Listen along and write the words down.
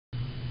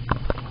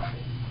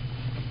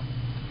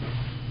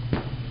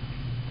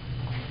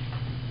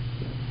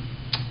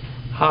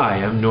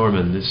Hi, I'm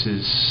Norman. This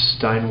is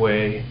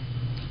Steinway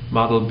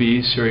Model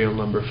B, serial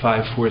number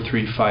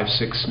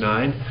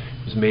 543569.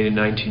 It was made in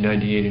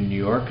 1998 in New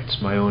York.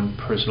 It's my own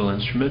personal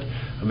instrument.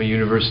 I'm a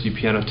university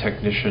piano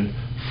technician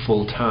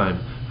full-time.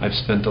 I've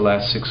spent the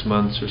last 6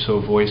 months or so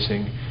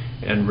voicing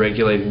and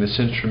regulating this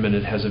instrument.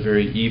 It has a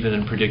very even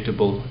and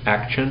predictable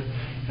action,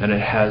 and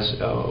it has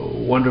a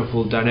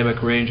wonderful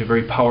dynamic range, a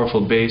very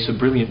powerful bass, a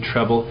brilliant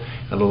treble,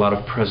 and a lot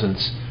of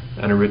presence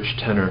and a rich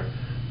tenor.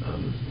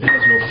 It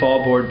has no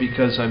fall board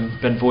because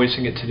I've been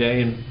voicing it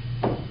today and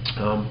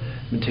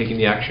been taking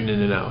the action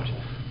in and out.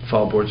 The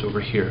fall board's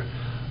over here.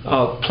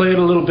 I'll play it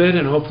a little bit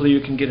and hopefully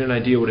you can get an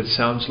idea what it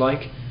sounds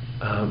like.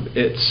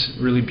 It's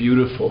really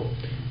beautiful,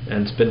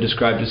 and it's been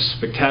described as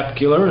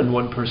spectacular, and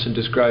one person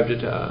described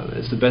it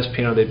as the best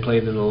piano they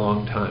played in a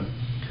long time.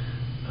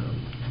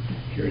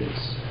 Here it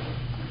is.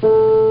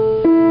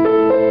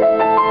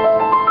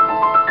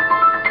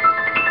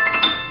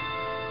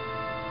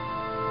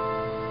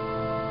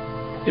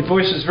 It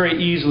voices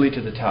very easily to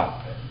the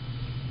top.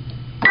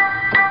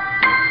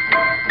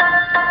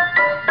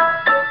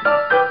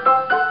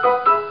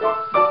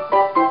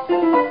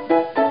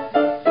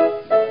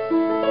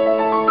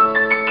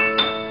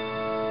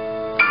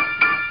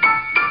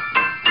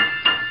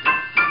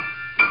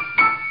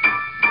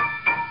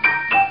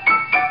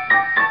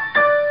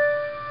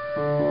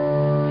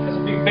 It has a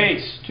big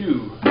bass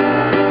too.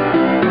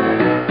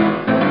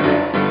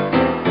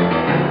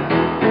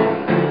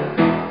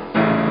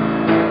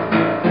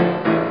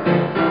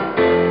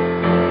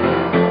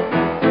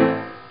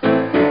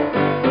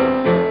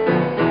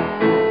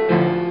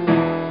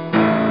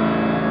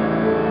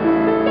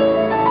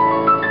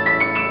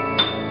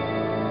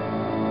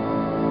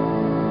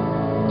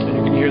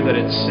 That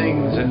it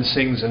sings and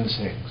sings and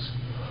sings.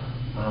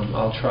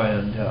 I'll try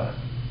and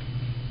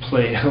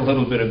play a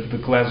little bit of the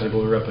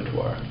classical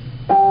repertoire.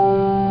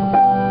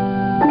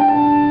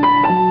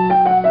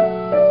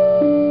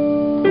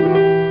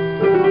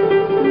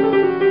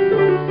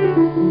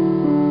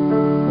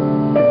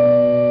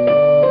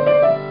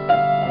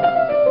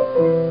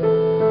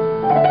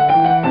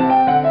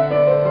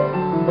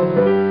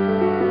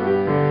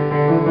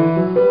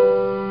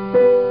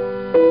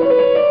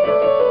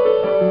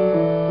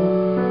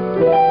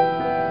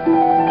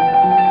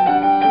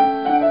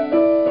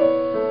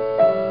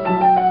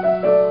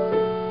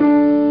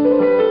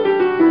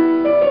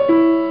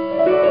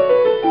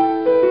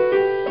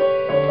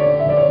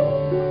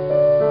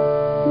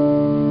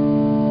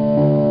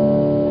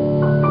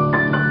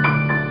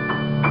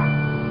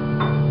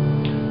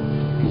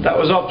 That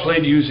was all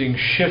played using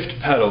shift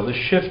pedal. The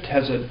shift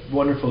has a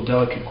wonderful,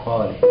 delicate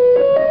quality.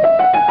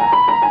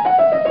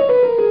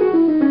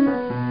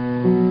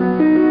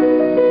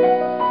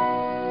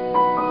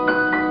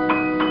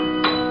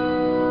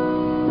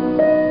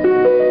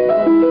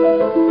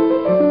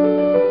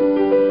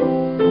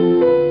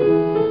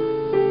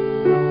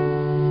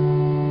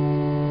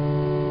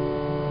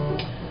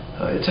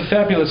 It's a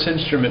fabulous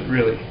instrument,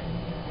 really.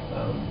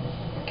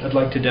 I'd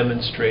like to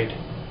demonstrate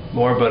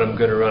more, but I'm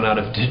going to run out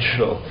of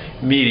digital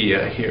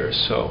media here,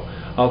 so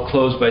I'll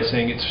close by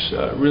saying it's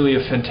really a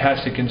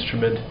fantastic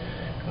instrument.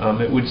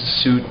 It would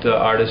suit the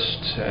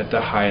artist at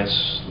the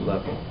highest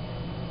level.